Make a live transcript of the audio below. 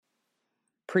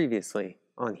Previously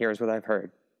on Here's What I've Heard.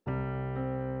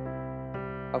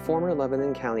 A former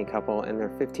Lebanon County couple and their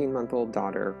 15-month-old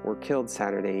daughter were killed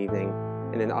Saturday evening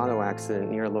in an auto accident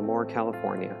near Lemoore,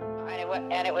 California.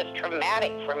 And it was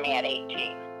traumatic for me at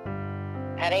 18.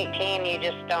 At 18, you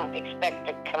just don't expect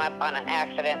to come up on an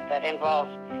accident that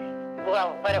involves,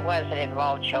 but it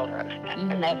involved children.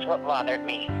 And that's what bothered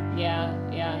me. Yeah.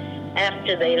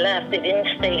 After they left, they didn't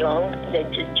stay long. They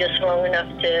did just long enough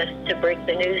to break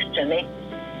the news to me.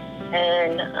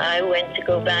 And I went to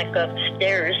go back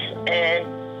upstairs,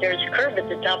 and there's a curb at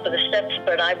the top of the steps,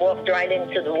 but I walked right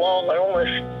into the wall. I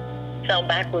almost fell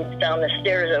backwards down the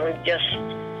stairs. I was just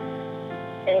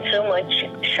in so much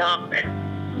shock,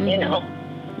 you know.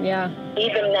 Yeah.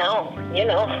 Even now,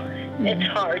 it's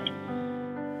hard.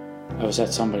 I was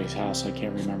at somebody's house, I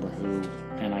can't remember who,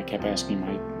 and I kept asking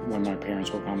when my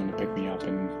parents were coming to pick me up,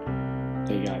 and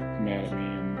they got mad at me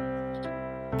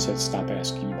and said, "Stop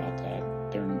asking about that.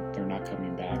 They're not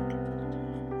coming back."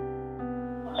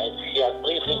 I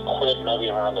believe he quit maybe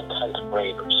around the 10th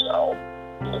grade or so.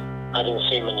 I didn't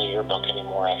see him in the yearbook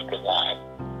anymore after that.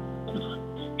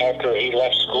 After he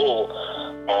left school,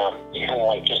 he kind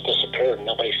of just disappeared.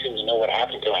 Nobody seemed to know what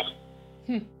happened to him.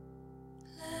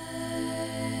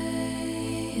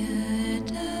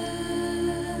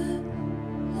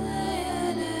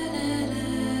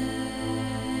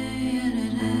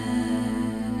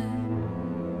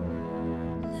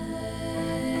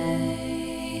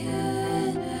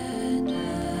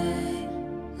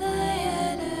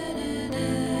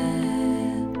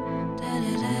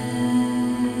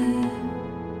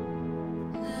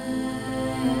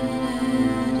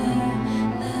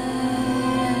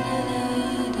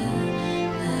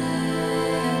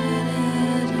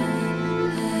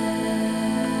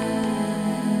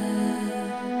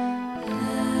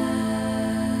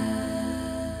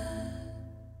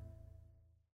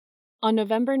 On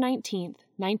November 19th,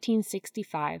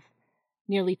 1965,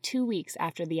 nearly 2 weeks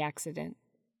after the accident,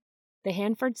 the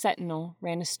Hanford Sentinel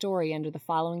ran a story under the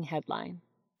following headline: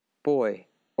 Boy,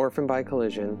 orphaned by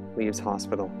collision, leaves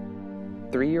hospital.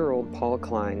 3-year-old Paul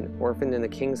Klein, orphaned in a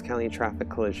Kings County traffic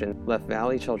collision, left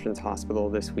Valley Children's Hospital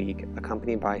this week,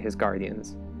 accompanied by his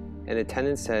guardians. An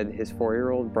attendant said his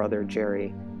 4-year-old brother,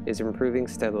 Jerry, is improving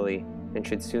steadily and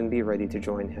should soon be ready to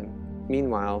join him.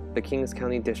 Meanwhile, the Kings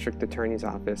County District Attorney's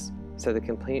Office said a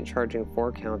complaint charging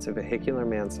 4 counts of vehicular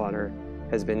manslaughter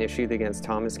has been issued against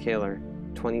Thomas Kaler,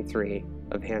 23,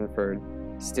 of Hanford,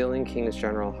 still in Kings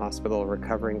General Hospital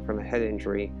recovering from a head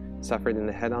injury suffered in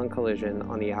the head-on collision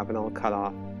on the Avenel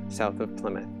Cutoff south of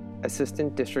Plymouth.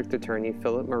 Assistant District Attorney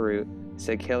Philip Marute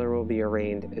said Kaler will be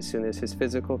arraigned as soon as his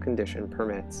physical condition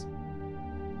permits.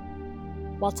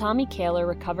 While Tommy Kaler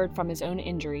recovered from his own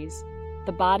injuries,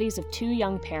 the bodies of 2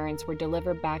 young parents were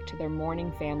delivered back to their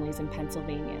mourning families in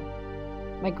Pennsylvania.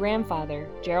 My grandfather,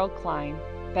 Gerald Klein,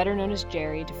 better known as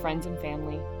Jerry to friends and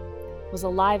family, was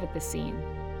alive at the scene,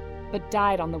 but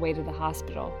died on the way to the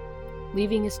hospital,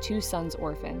 leaving his 2 sons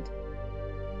orphaned.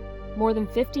 More than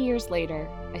 50 years later,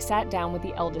 I sat down with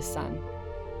the eldest son,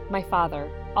 my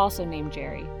father, also named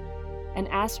Jerry, and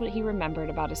asked what he remembered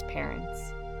about his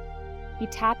parents. He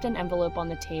tapped an envelope on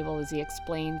the table as he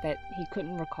explained that he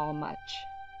couldn't recall much.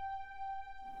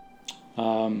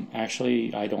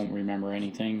 Actually, I don't remember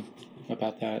anything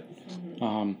about that.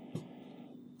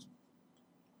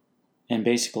 And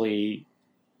basically,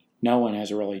 no one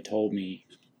has really told me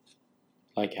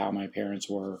how my parents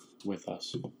were with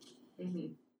us.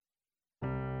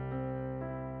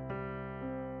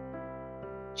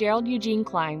 Gerald Eugene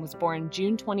Klein was born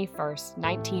June 21st,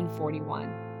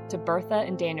 1941, to Bertha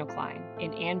and Daniel Klein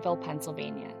in Annville,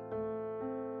 Pennsylvania.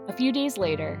 A few days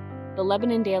later, the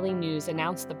Lebanon Daily News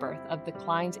announced the birth of the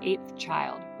Klein's 8th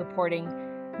child, reporting,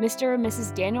 Mr. and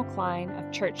Mrs. Daniel Klein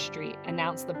of Church Street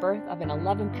announced the birth of an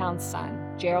 11-pound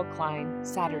son, Gerald Klein,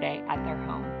 Saturday at their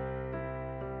home.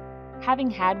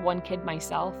 Having had 1 kid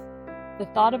myself, the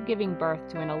thought of giving birth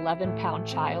to an 11-pound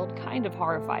child kind of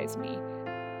horrifies me,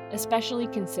 especially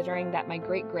considering that my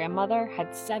great-grandmother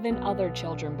had 7 other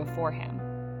children before him.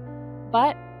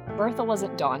 But Bertha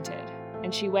wasn't daunted,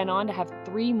 and she went on to have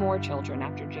 3 more children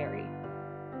after Jerry.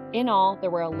 In all, there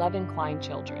were 11 Klein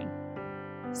children.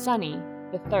 Sonny,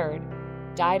 the 3rd,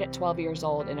 died at 12 years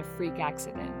old in a freak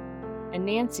accident, and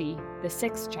Nancy, the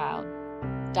 6th child,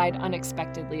 died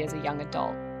unexpectedly as a young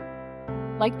adult.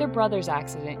 Like their brother's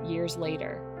accident years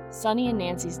later, Sonny and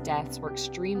Nancy's deaths were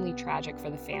extremely tragic for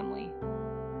the family.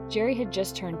 Jerry had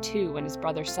just turned 2 when his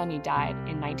brother Sonny died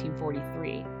in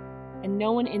 1943, and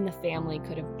no one in the family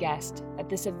could have guessed that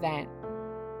this event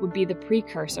would be the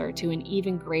precursor to an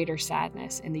even greater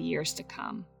sadness in the years to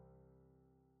come.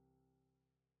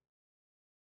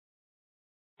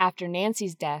 After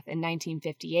Nancy's death in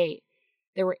 1958,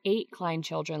 there were 8 Klein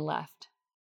children left: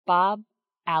 Bob,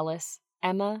 Alice,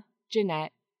 Emma,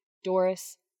 Jeanette,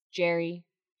 Doris, Jerry,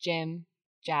 Jim,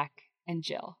 Jack, and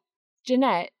Jill.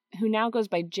 Jeanette, who now goes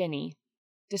by Ginny,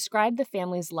 described the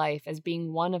family's life as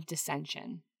being one of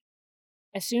dissension.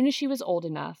 As soon as she was old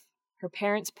enough, her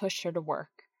parents pushed her to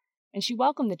work, and she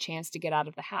welcomed the chance to get out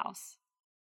of the house.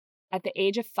 At the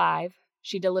age of 5,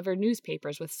 she delivered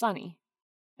newspapers with Sonny,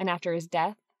 and after his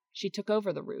death, she took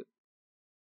over the route.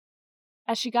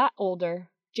 As she got older,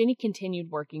 Ginny continued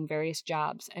working various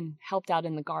jobs and helped out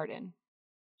in the garden.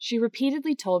 She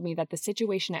repeatedly told me that the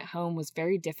situation at home was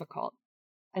very difficult,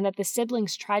 and that the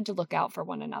siblings tried to look out for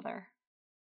one another.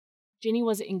 Ginny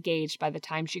was engaged by the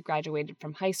time she graduated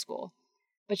from high school,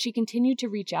 but she continued to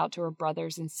reach out to her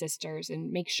brothers and sisters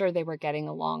and make sure they were getting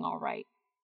along all right.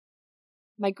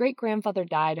 My great-grandfather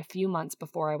died a few months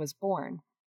before I was born,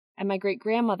 and my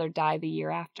great-grandmother died the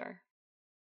year after.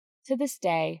 To this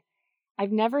day,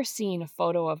 I've never seen a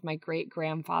photo of my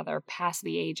great-grandfather past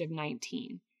the age of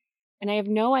 19, and I have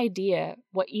no idea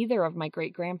what either of my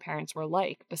great-grandparents were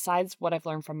like besides what I've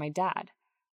learned from my dad.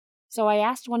 So I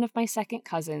asked one of my second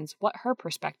cousins what her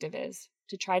perspective is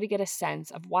to try to get a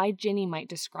sense of why Ginny might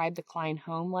describe the Klein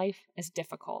home life as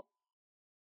difficult.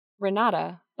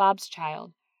 Renata, Bob's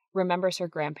child, remembers her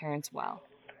grandparents well.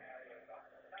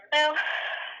 Well,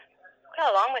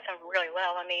 got along with them really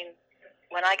well. I mean,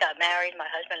 when I got married, my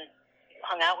husband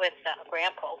hung out with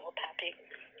Grandpa, well, Pappy.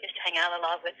 Used to hang out a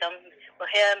lot with them. Well,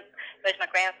 him, it was my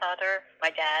grandfather, my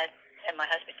dad, and my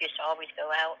husband used to always go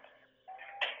out.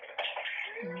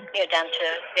 They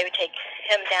would take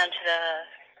him down to the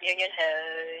Union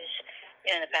Hose,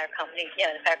 the fire company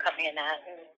and that.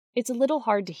 It's a little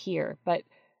hard to hear, but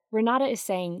Renata is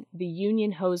saying the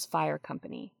Union Hose Fire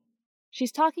Company.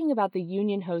 She's talking about the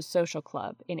Union Hose Social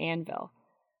Club in Annville,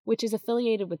 which is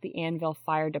affiliated with the Annville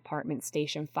Fire Department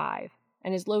Station 5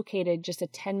 and is located just a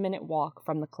 10-minute walk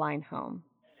from the Klein home.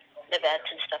 The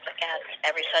vets and stuff like that.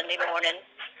 Every Sunday morning,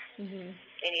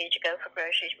 they needed to go for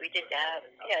groceries. We did that,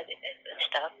 and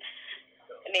stuff.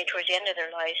 I mean, towards the end of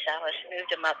their lives, Alice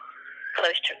moved them up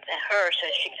close to her so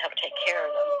she could help take care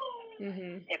of them.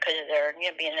 Because of their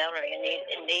being elderly and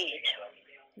in need.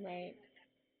 Right.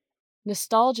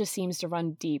 Nostalgia seems to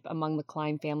run deep among the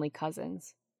Klein family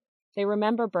cousins. They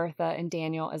remember Bertha and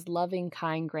Daniel as loving,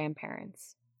 kind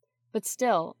grandparents. But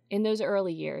still, in those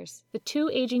early years, the 2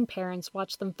 aging parents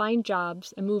watched them find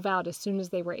jobs and move out as soon as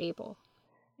they were able.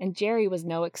 And Jerry was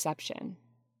no exception.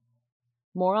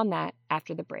 More on that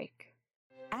after the break.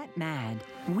 At MAD,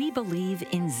 we believe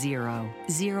in zero.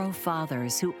 0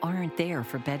 fathers who aren't there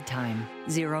for bedtime.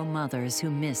 0 mothers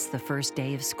who miss the first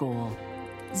day of school.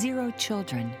 0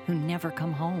 children who never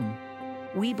come home.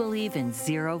 We believe in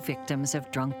 0 victims of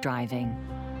drunk driving.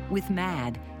 With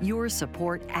MAD, your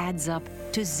support adds up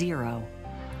to 0.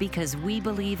 Because we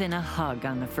believe in a hug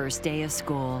on the first day of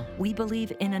school. We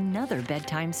believe in another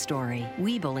bedtime story.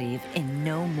 We believe in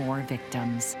no more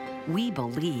victims. We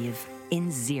believe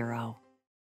in 0.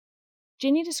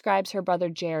 Ginny describes her brother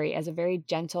Jerry as a very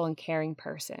gentle and caring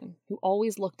person who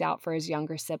always looked out for his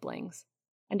younger siblings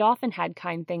and often had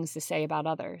kind things to say about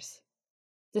others.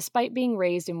 Despite being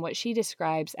raised in what she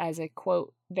describes as a,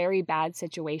 quote, very bad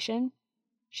situation,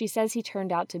 she says he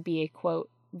turned out to be a, quote,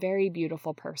 very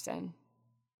beautiful person.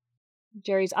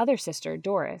 Jerry's other sister,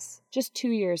 Doris, just 2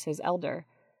 years his elder,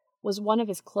 was one of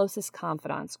his closest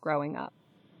confidants growing up.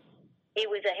 He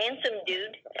was a handsome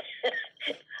dude.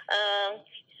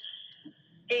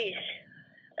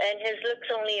 And his looks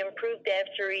only improved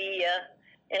after he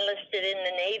enlisted in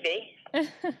the Navy.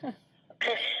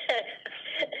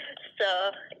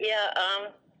 So,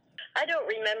 I don't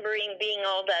remember him being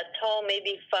all that tall,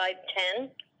 maybe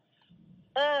 5'10".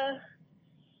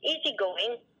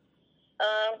 Easygoing,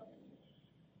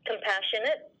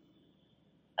 compassionate.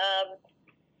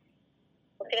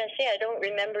 What can I say? I don't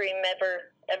remember him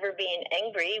ever being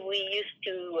angry. We used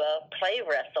to play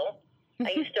wrestle.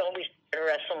 I used to always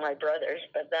wrestle my brothers,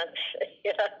 but that's,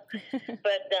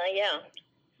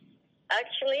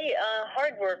 Actually,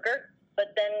 hard worker,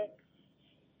 but then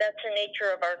that's the nature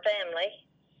of our family,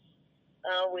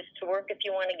 was to work if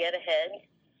you want to get ahead.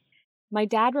 My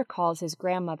dad recalls his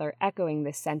grandmother echoing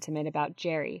this sentiment about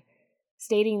Jerry,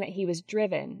 stating that he was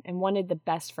driven and wanted the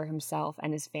best for himself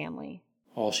and his family.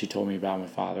 All she told me about my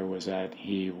father was that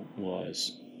he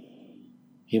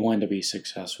wanted to be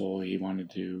successful. He wanted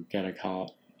to get a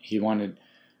college.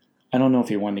 I don't know if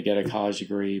he wanted to get a college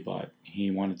degree, but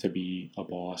he wanted to be a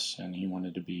boss, and he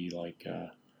wanted to be like,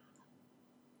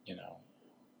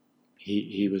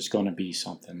 he was going to be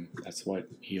something. That's what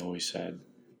he always said.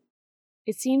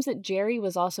 It seems that Jerry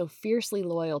was also fiercely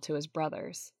loyal to his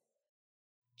brothers.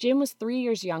 Jim was 3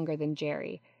 years younger than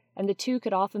Jerry, and the two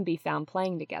could often be found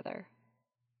playing together.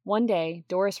 One day,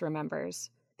 Doris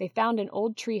remembers, they found an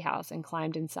old treehouse and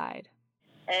climbed inside.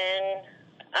 And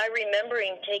I remember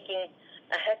him taking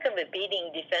a heck of a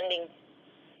beating defending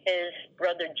his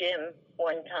brother Jim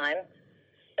one time,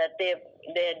 that they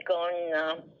had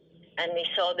gone and they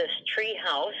saw this tree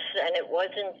house, and it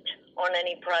wasn't on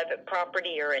any private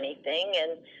property or anything,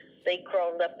 and they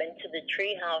crawled up into the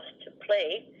tree house to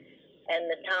play, and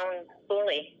the town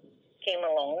bully came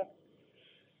along,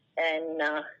 and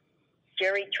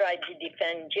Jerry tried to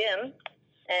defend Jim,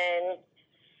 and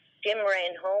Jim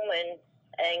ran home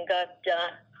and got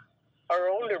our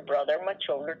older brother, much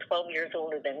older, 12 years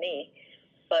older than me,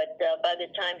 but by the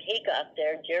time he got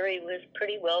there, Jerry was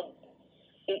pretty well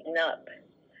beaten up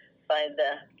by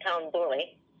the town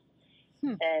bully,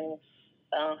 and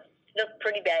looked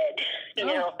pretty bad. You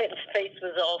know, his face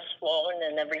was all swollen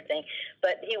and everything,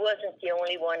 but he wasn't the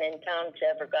only one in town to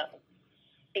ever got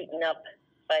beaten up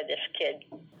by this kid.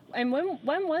 And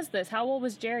when was this? How old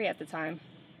was Jerry at the time?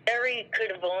 Jerry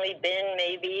could have only been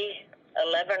maybe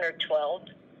 11 or 12.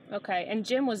 Okay, and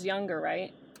Jim was younger,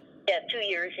 right? Yeah, 2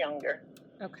 years younger.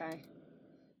 Okay.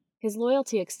 His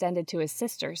loyalty extended to his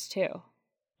sisters, too.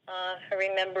 I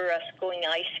remember us going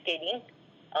ice skating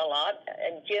a lot,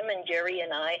 and Jim and Jerry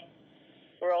and I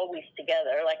were always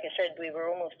together. Like I said, we were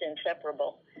almost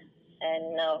inseparable.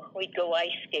 And we'd go ice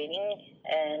skating,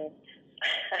 and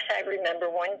I remember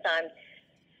one time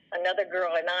another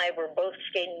girl and I were both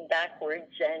skating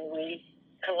backwards, and we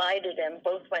collided and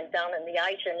both went down in the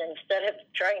ice, and instead of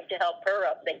trying to help her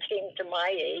up, they came to my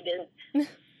aid and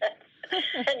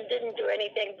and didn't do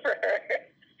anything for her.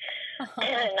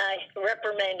 And I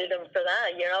reprimanded them for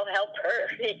that, help her,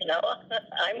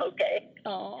 I'm okay.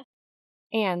 Aww.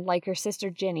 And like her sister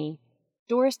Ginny,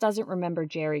 Doris doesn't remember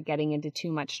Jerry getting into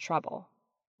too much trouble,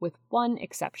 with one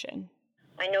exception.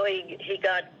 I know he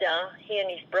and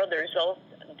his brothers, all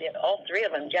three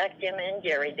of them, Jack, Jim, and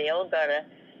Jerry, they all got a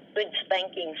good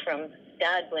spanking from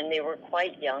Dad when they were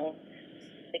quite young.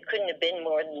 They couldn't have been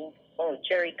more than,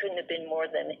 Jerry couldn't have been more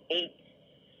than 8,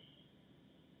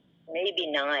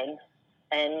 maybe 9.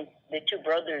 And the two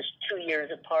brothers, 2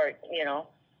 years apart,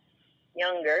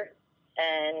 younger.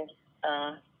 And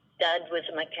Dad was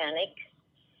a mechanic,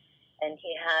 and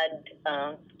he had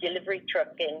a delivery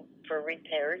truck in for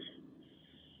repairs.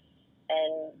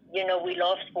 And, we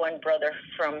lost one brother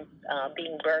from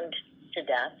being burned to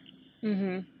death.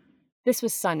 Mm-hmm. This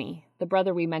was Sonny, the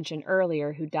brother we mentioned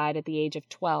earlier who died at the age of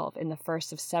 12 in the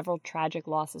first of several tragic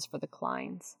losses for the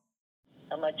Kleins.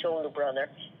 A much older brother.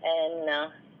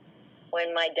 And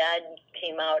when my dad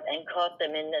came out and caught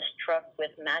them in this truck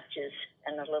with matches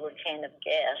and a little can of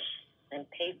gas and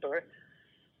paper,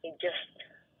 he just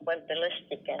went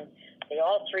ballistic, and they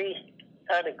all three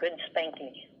got a good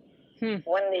spanking.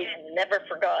 One they never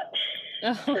forgot,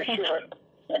 for sure.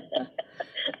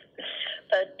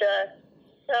 But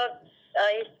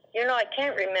I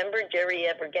can't remember Jerry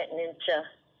ever getting into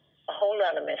a whole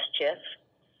lot of mischief.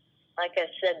 Like I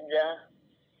said,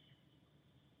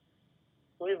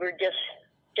 we were just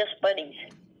buddies.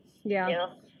 Yeah.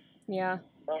 Yeah.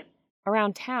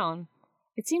 Around town,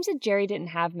 it seems that Jerry didn't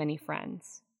have many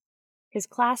friends. His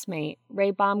classmate,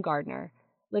 Ray Baumgardner,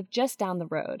 lived just down the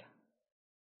road.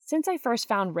 Since I first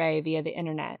found Ray via the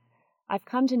internet, I've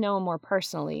come to know him more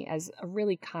personally as a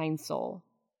really kind soul.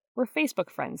 We're Facebook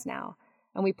friends now,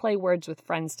 and we play Words with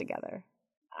Friends together.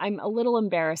 I'm a little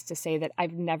embarrassed to say that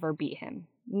I've never beat him,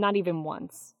 not even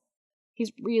once.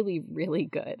 He's really, really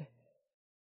good.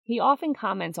 He often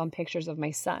comments on pictures of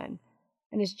my son,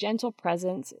 and his gentle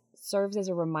presence serves as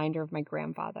a reminder of my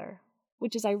grandfather,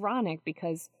 which is ironic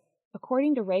because,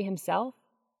 according to Ray himself,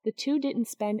 the two didn't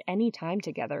spend any time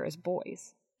together as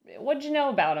boys. What'd you know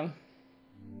about him?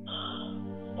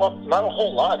 Well, not a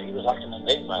whole lot. He was like an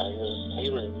enigma. He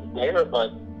was there,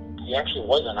 but he actually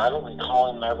wasn't. I don't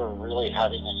recall him ever really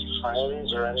having any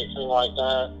friends or anything like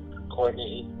that.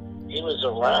 Courtney, he was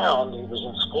around. He was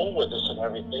in school with us and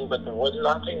everything, but there was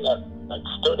nothing that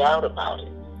stood out about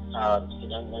him.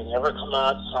 They never come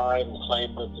outside and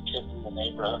played with the kids in the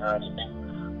neighborhood or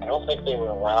anything. I don't think they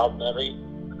were allowed, maybe.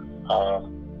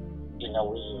 We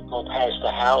go past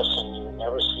the house and you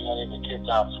never see any of the kids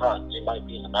out front. They might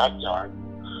be in the backyard,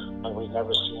 but we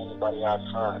never see anybody out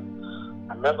front.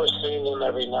 I remember seeing him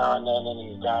every now and then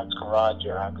in his dad's garage,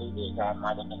 or I believe his dad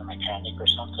might have been a mechanic or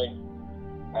something.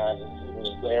 And he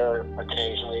was there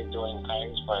occasionally doing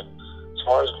things, but as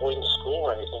far as going to school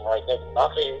or anything like that,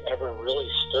 nothing ever really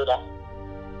stood out.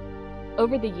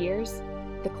 Over the years,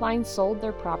 the Kleins sold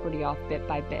their property off bit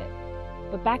by bit.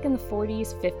 But back in the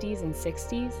 40s, 50s, and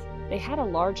 60s, they had a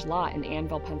large lot in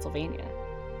Annville, Pennsylvania.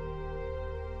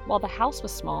 While the house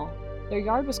was small, their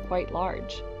yard was quite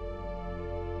large.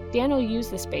 Daniel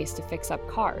used the space to fix up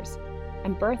cars,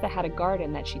 and Bertha had a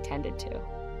garden that she tended to.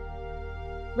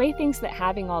 Ray thinks that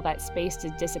having all that space to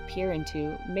disappear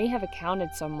into may have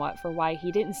accounted somewhat for why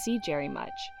he didn't see Jerry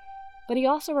much, but he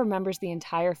also remembers the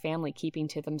entire family keeping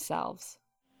to themselves.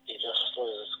 He just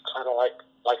was kind of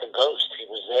like a ghost. He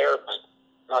was there, but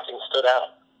nothing stood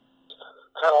out.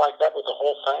 Kind of like that with the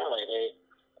whole family.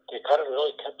 They kind of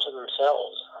really kept to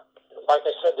themselves. Like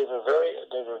I said, they were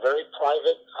very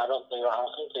private. I don't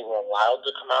think they were allowed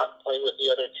to come out and play with the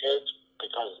other kids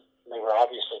because they were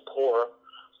obviously poor,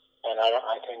 and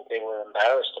I think they were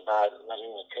embarrassed about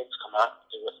letting the kids come out and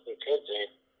play with their kids.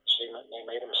 They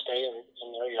made them stay in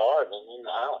their yard and in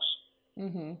the house.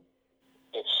 Mm-hmm.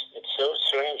 It's so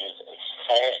strange. It's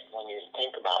sad when you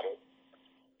think about it.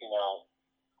 You know,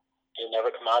 they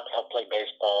never come out to help play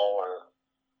baseball or,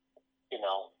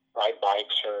 ride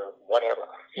bikes or whatever.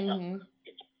 You know,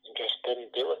 they just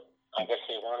didn't do it. I guess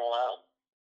they weren't allowed.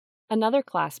 Another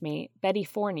classmate, Betty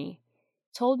Forney,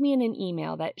 told me in an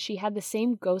email that she had the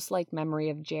same ghost-like memory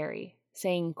of Jerry,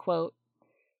 saying, quote,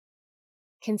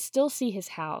 "Can still see his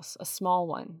house, a small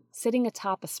one, sitting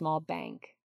atop a small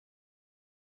bank."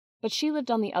 But she lived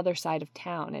on the other side of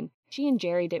town, and she and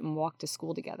Jerry didn't walk to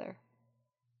school together.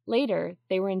 Later,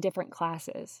 they were in different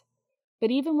classes. But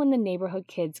even when the neighborhood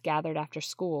kids gathered after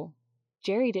school,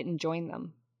 Jerry didn't join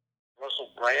them.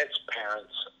 Russell Brandt's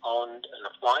parents owned an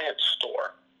appliance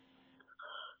store,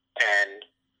 and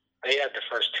they had the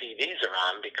first TVs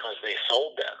around because they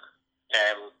sold them.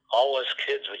 And all us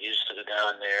kids we used to go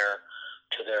down there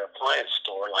to their appliance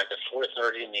store like at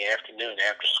 4:30 in the afternoon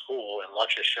after school and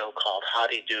watch a show called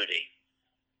Hottie Doody.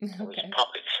 It was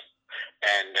puppets.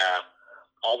 And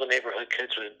all the neighborhood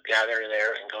kids would gather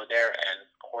there and go there, and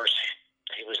of course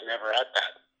he was never at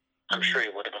that. I'm sure he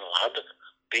would have been allowed to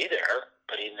be there,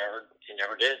 but he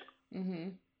never did. Mm-hmm.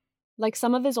 Like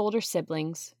some of his older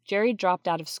siblings, Jerry dropped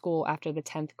out of school after the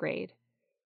 10th grade.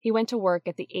 He went to work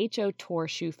at the H.O. Tor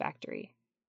shoe factory.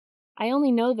 I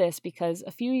only know this because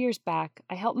a few years back,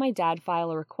 I helped my dad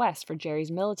file a request for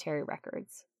Jerry's military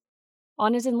records.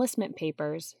 On his enlistment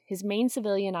papers, his main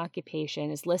civilian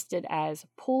occupation is listed as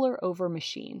puller over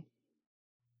machine.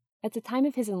 At the time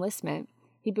of his enlistment,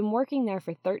 he'd been working there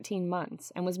for 13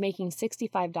 months and was making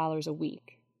 $65 a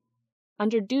week.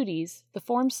 Under duties, the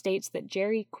form states that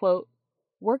Jerry, quote,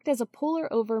 worked as a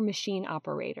puller over machine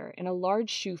operator in a large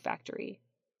shoe factory,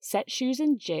 set shoes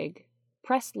in jig,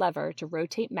 pressed lever to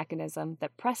rotate mechanism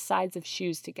that pressed sides of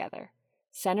shoes together,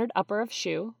 centered upper of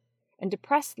shoe, and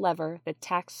depressed lever that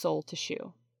tacks sole to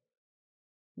shoe.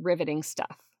 Riveting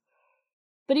stuff.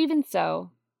 But even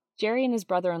so, Jerry and his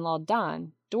brother-in-law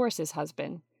Don, Doris's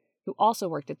husband, who also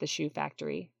worked at the shoe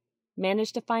factory,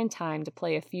 managed to find time to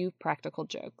play a few practical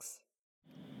jokes.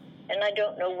 And I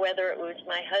don't know whether it was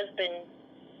my husband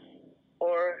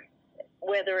or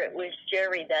whether it was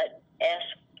Jerry that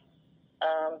asked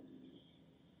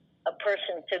a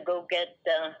person to go get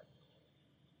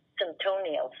some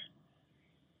toenails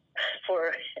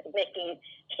for making,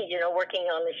 working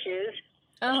on the shoes.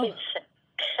 Oh. He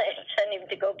sent him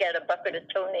to go get a bucket of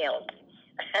toenails.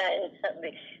 And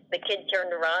the kid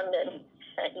turned around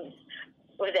and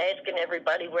was asking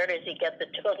everybody, where does he get the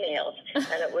toenails?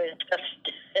 And it was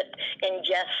just in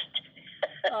jest.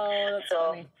 Oh, that's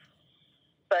funny.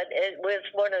 But it was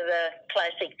one of the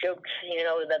classic jokes,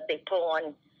 that they pull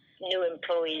on new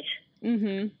employees.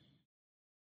 Mm-hmm.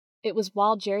 It was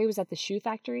while Jerry was at the shoe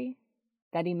factory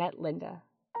that he met Linda.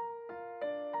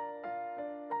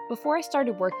 Before I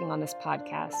started working on this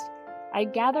podcast, I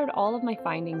gathered all of my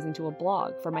findings into a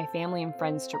blog for my family and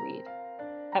friends to read.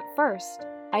 At first,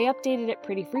 I updated it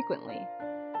pretty frequently,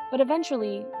 but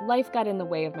eventually, life got in the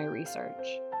way of my research.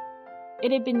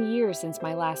 It had been years since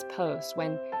my last post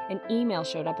when an email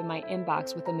showed up in my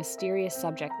inbox with a mysterious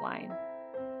subject line.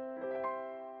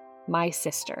 My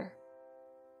sister.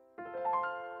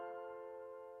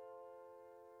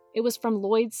 It was from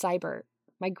Lloyd Seibert,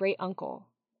 my great-uncle.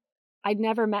 I'd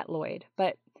never met Lloyd,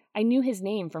 but I knew his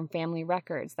name from family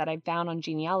records that I'd found on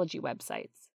genealogy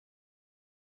websites.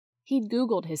 He'd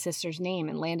Googled his sister's name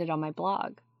and landed on my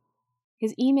blog.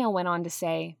 His email went on to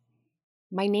say,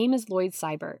 "My name is Lloyd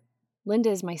Seibert. Linda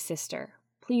is my sister.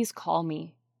 Please call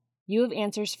me. You have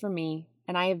answers for me,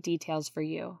 and I have details for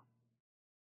you."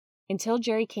 Until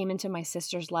Jerry came into my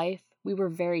sister's life, we were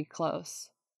very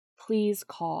close. Please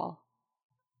call.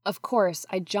 Of course,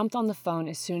 I jumped on the phone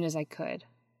as soon as I could.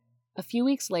 A few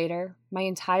weeks later, my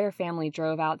entire family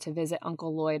drove out to visit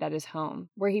Uncle Lloyd at his home,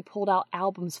 where he pulled out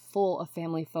albums full of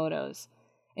family photos,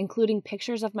 including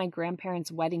pictures of my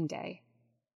grandparents' wedding day.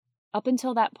 Up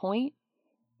until that point,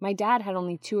 my dad had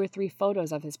only 2 or 3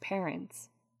 photos of his parents.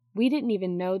 We didn't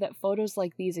even know that photos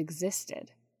like these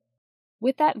existed.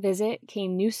 With that visit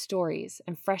came new stories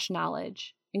and fresh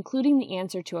knowledge, including the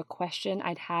answer to a question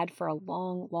I'd had for a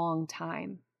long, long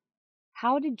time.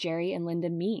 How did Jerry and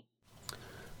Linda meet?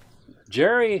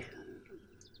 Jerry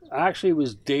actually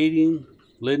was dating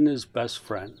Linda's best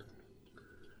friend.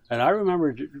 And I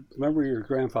remember your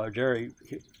grandfather, Jerry,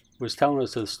 was telling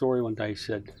us the story one day. He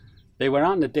said they went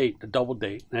out on a double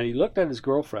date, and he looked at his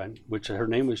girlfriend, which her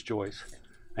name was Joyce,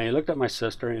 and he looked at my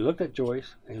sister, and he looked at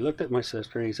Joyce, and he looked at my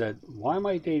sister, and he said, why am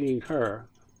I dating her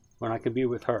when I can be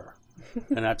with her?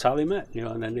 And that's how they met,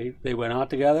 and then they went out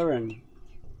together, and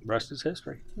the rest is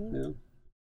history.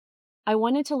 I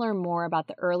wanted to learn more about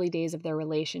the early days of their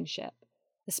relationship,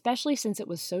 especially since it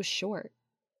was so short.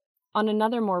 On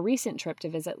another more recent trip to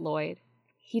visit Lloyd,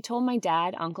 he told my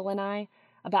dad, uncle, and I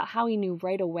about how he knew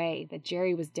right away that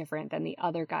Jerry was different than the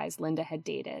other guys Linda had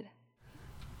dated.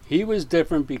 He was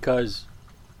different because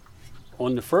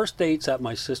on the first dates that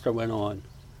my sister went on,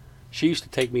 she used to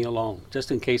take me along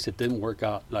just in case it didn't work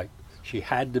out. Like she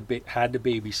had to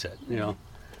babysit,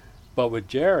 But with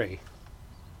Jerry,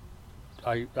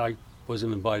 I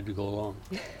wasn't invited to go along.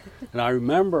 And I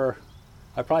remember,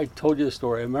 I probably told you the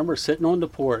story. I remember sitting on the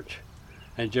porch,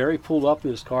 and Jerry pulled up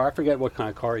in his car. I forget what kind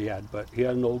of car he had, but he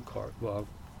had an old car. Well,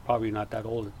 probably not that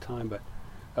old at the time, but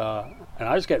and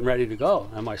I was getting ready to go.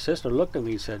 And my sister looked at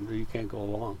me and said, you can't go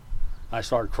along. I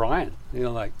started crying,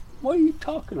 like, what are you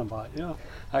talking about?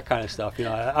 That kind of stuff.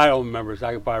 I don't remember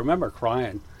exactly, but I remember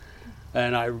crying.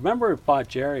 And I remember about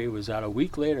Jerry was that a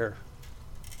week later,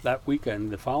 that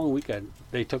weekend, the following weekend,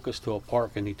 they took us to a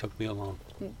park and he took me along.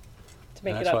 To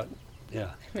make it up.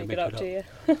 Make it up to you.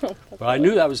 But I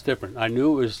knew that was different. I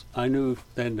knew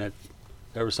then that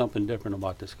there was something different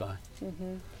about this guy.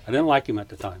 Mm-hmm. I didn't like him at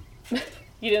the time.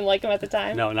 You didn't like him at the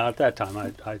time? No, not at that time.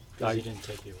 He didn't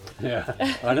take you away.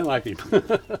 Yeah, I didn't like him.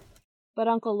 But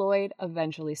Uncle Lloyd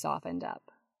eventually softened up.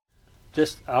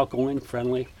 Just outgoing,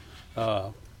 friendly,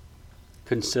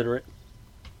 considerate.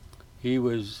 He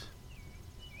was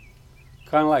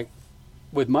kind of like,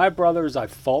 with my brothers, I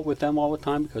fought with them all the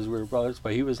time because we were brothers,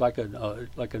 but he was like an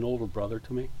older brother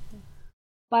to me.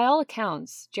 By all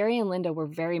accounts, Jerry and Linda were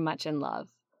very much in love,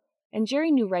 and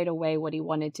Jerry knew right away what he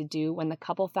wanted to do when the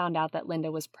couple found out that Linda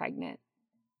was pregnant.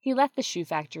 He left the shoe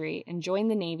factory and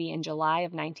joined the Navy in July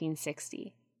of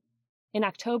 1960. In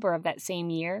October of that same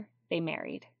year, they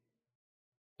married.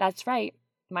 That's right,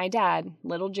 my dad,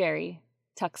 little Jerry,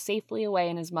 tucked safely away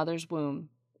in his mother's womb,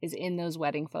 is in those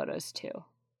wedding photos too.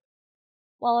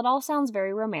 While it all sounds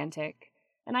very romantic,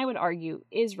 and I would argue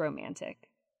is romantic,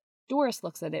 Doris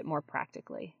looks at it more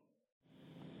practically.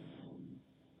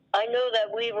 I know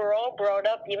that we were all brought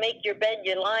up, you make your bed,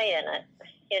 you lie in it,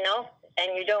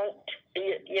 and you don't,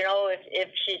 if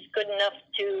she's good enough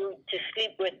to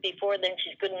sleep with before, then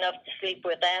she's good enough to sleep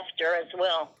with after as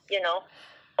well, You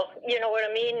know what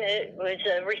I mean? It was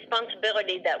a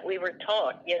responsibility that we were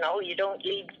taught, you don't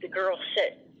leave the girl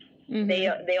sit. Mm-hmm.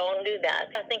 They all knew that.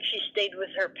 I think she stayed with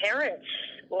her parents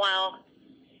while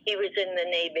he was in the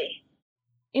Navy.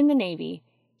 In the Navy,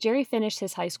 Jerry finished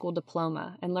his high school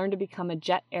diploma and learned to become a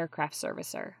jet aircraft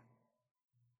servicer.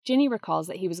 Ginny recalls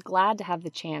that he was glad to have the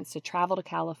chance to travel to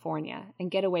California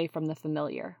and get away from the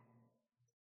familiar.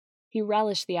 He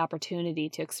relished the opportunity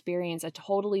to experience a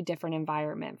totally different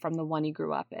environment from the one he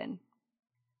grew up in.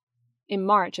 In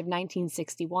March of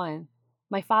 1961,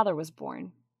 my father was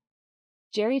born.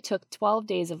 Jerry took 12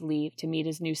 days of leave to meet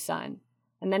his new son,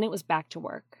 and then it was back to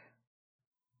work.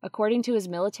 According to his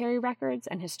military records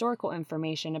and historical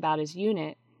information about his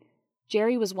unit,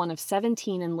 Jerry was one of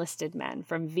 17 enlisted men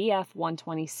from VF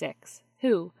 126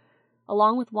 who,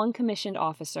 along with one commissioned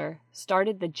officer,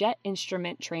 started the Jet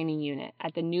Instrument Training Unit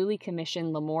at the newly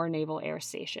commissioned Lemoore Naval Air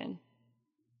Station.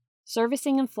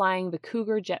 Servicing and flying the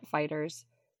Cougar jet fighters,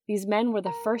 these men were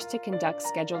the first to conduct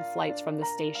scheduled flights from the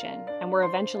station and were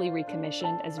eventually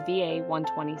recommissioned as VA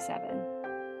 127.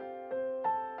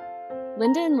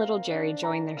 Linda and little Jerry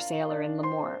joined their sailor in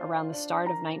Lemoore around the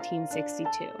start of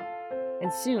 1962,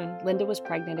 and soon Linda was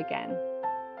pregnant again,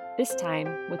 this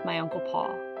time with my Uncle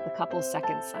Paul, the couple's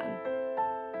second son.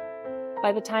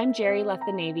 By the time Jerry left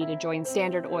the Navy to join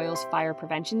Standard Oil's fire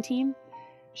prevention team,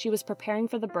 she was preparing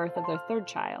for the birth of their third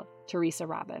child, Teresa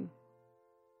Robin.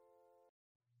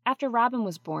 After Robin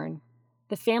was born,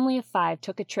 the family of 5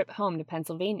 took a trip home to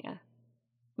Pennsylvania.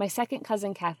 My second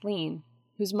cousin Kathleen,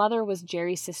 whose mother was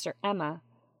Jerry's sister Emma,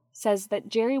 says that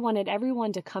Jerry wanted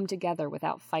everyone to come together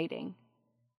without fighting.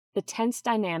 The tense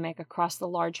dynamic across the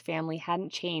large family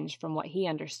hadn't changed from what he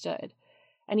understood,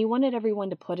 and he wanted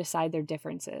everyone to put aside their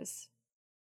differences.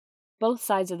 Both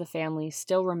sides of the family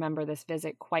still remember this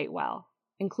visit quite well,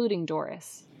 including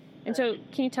Doris. And so,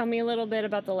 can you tell me a little bit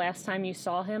about the last time you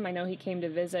saw him? I know he came to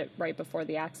visit right before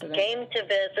the accident. Came to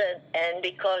visit, and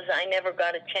because I never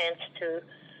got a chance to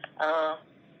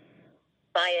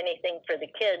buy anything for the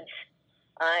kids,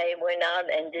 I went out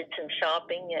and did some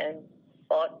shopping and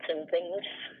bought some things.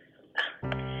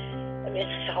 I mean,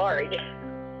 it's hard.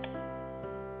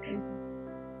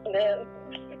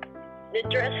 The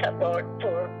dress I bought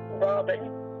for Robin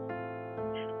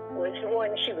was the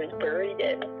one she was buried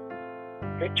in,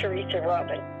 for Teresa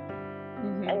Robin.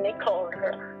 Mm-hmm. And they called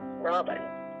her Robin,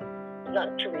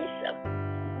 not Teresa.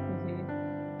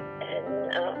 Mm-hmm.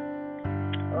 And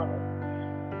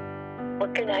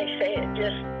what can I say?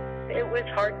 It was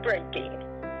heartbreaking.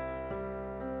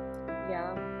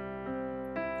 Yeah.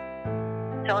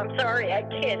 So I'm sorry, I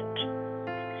can't.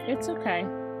 It's okay.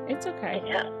 It's okay.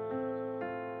 Yeah.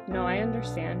 No, I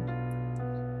understand.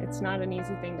 It's not an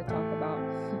easy thing to talk about.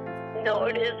 No,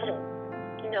 it isn't.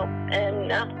 No.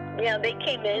 And, yeah, they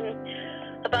came in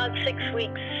about 6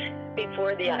 weeks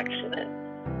before the accident.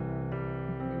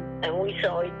 And we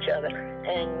saw each other.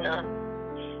 And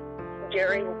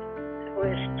Jerry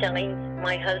was telling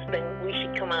my husband we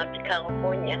should come out to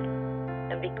California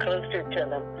and be closer to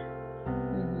them.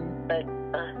 Mm-hmm. But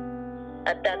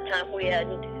at that time we had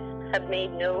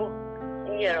made no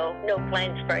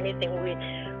plans for anything. It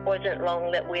wasn't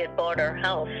long that we had bought our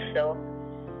house, so.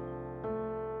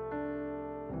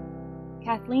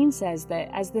 Kathleen says that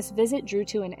as this visit drew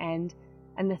to an end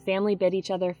and the family bid each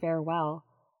other farewell,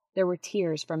 there were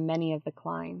tears from many of the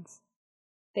Kleins.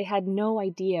 They had no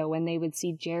idea when they would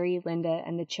see Jerry, Linda,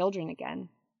 and the children again.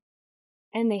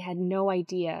 And they had no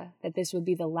idea that this would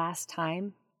be the last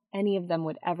time any of them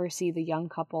would ever see the young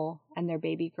couple and their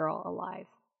baby girl alive.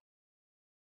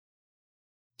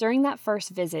 During that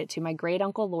first visit to my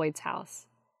great-uncle Lloyd's house,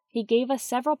 he gave us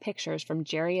several pictures from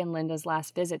Jerry and Linda's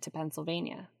last visit to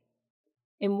Pennsylvania.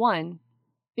 In one,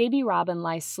 baby Robin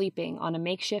lies sleeping on a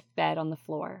makeshift bed on the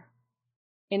floor.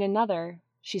 In another,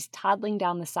 she's toddling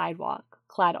down the sidewalk,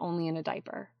 clad only in a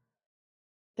diaper.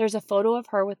 There's a photo of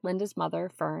her with Linda's mother,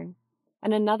 Fern,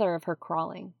 and another of her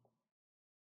crawling.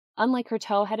 Unlike her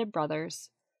tow-headed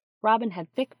brothers, Robin had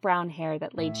thick brown hair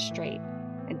that laid straight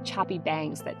and choppy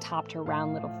bangs that topped her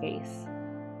round little face.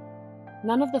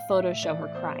 None of the photos show her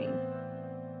crying,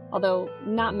 although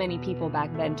not many people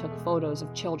back then took photos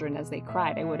of children as they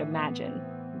cried, I would imagine.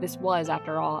 This was,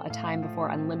 after all, a time before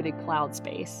unlimited cloud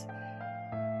space.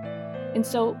 And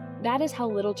so, that is how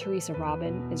little Teresa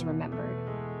Robin is remembered.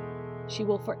 She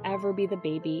will forever be the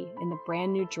baby in the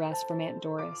brand new dress from Aunt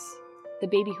Doris, the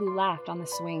baby who laughed on the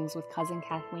swings with Cousin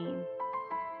Kathleen,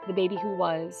 the baby who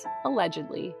was,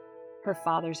 allegedly, her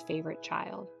father's favorite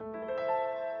child.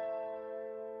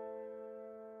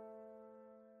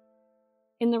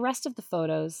 In the rest of the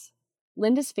photos,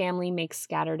 Linda's family makes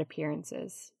scattered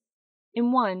appearances.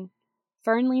 In one,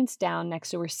 Fern leans down next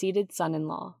to her seated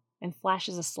son-in-law and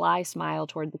flashes a sly smile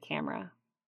toward the camera.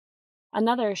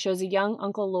 Another shows a young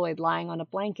Uncle Lloyd lying on a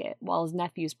blanket while his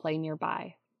nephews play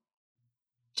nearby.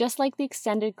 Just like the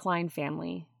extended Klein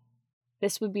family,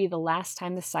 this would be the last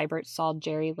time the Seiberts saw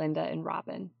Jerry, Linda, and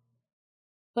Robin.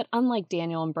 But unlike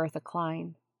Daniel and Bertha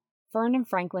Klein, Fern and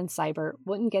Franklin Seibert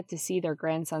wouldn't get to see their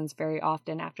grandsons very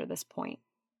often after this point.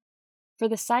 For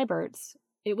the Seiberts,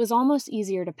 it was almost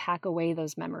easier to pack away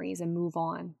those memories and move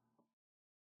on.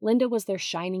 Linda was their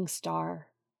shining star,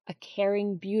 a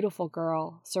caring, beautiful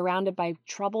girl surrounded by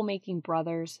troublemaking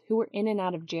brothers who were in and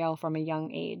out of jail from a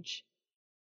young age.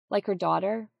 Like her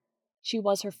daughter, she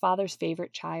was her father's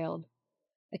favorite child,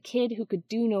 a kid who could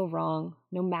do no wrong,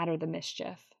 no matter the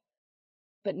mischief.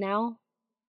 But now,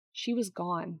 she was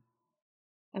gone.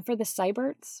 And for the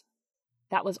Seiberts,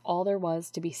 that was all there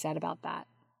was to be said about that.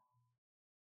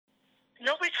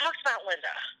 Nobody talks about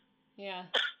Linda. Yeah.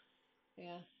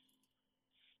 Yeah.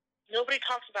 Nobody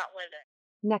talks about Linda.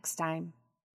 Next time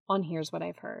on Here's What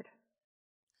I've Heard.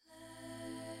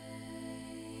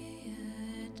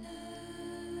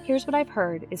 Here's What I've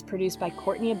Heard is produced by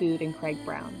Courtney Aboud and Craig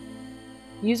Brown.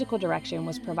 Musical direction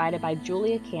was provided by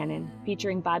Julia Cannon,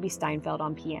 featuring Bobby Steinfeld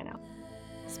on piano.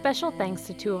 Special thanks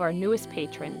to two of our newest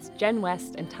patrons, Jen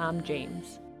West and Tom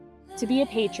James. To be a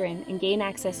patron and gain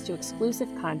access to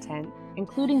exclusive content,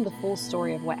 including the full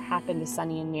story of what happened to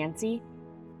Sonny and Nancy,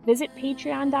 visit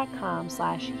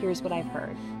patreon.com/Here's What I've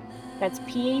Heard. That's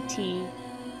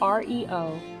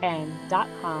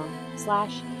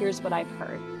patreon.com/Here's What I've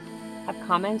Heard. Have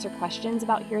comments or questions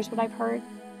about Here's What I've Heard?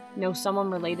 Know someone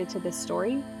related to this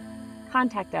story?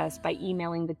 Contact us by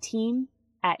emailing the team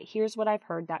at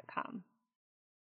here'swhatI'veheard.com.